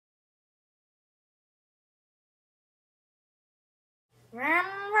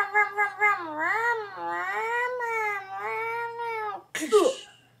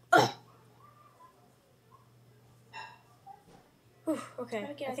Okay,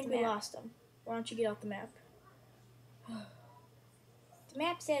 I think we lost them. Why don't you get out the map? The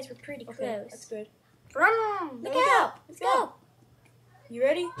map says we're pretty Okay, close. that's good. Look out! Let's go! You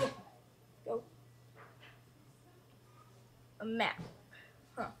ready? Yeah. Go. A map.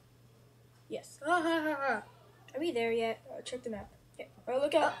 Huh. Yes. Are we there yet? Check the map. Okay. Oh,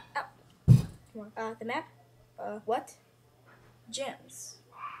 look out. Come on. The map? What? Gems.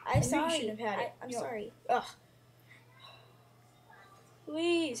 I'm You sorry. shouldn't have had it. I'm You know- sorry. Ugh.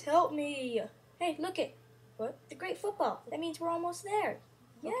 Please help me. Hey, look it. What? The great football. That means we're almost there.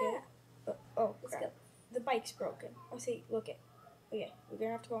 Yeah. Okay. Oh, Let's crap. go. The bike's broken. Oh, see, look it. Okay, we're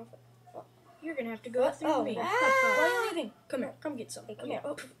gonna have to go on foot. Oh, you're gonna have to go through me. Why are you leaving? Come here. Come get some. Hey, Come come here.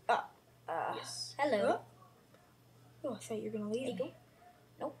 here. Yes. Hello. Oh, I thought you were gonna leave Hey, me. go.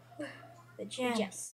 Nope. The gems. Gems.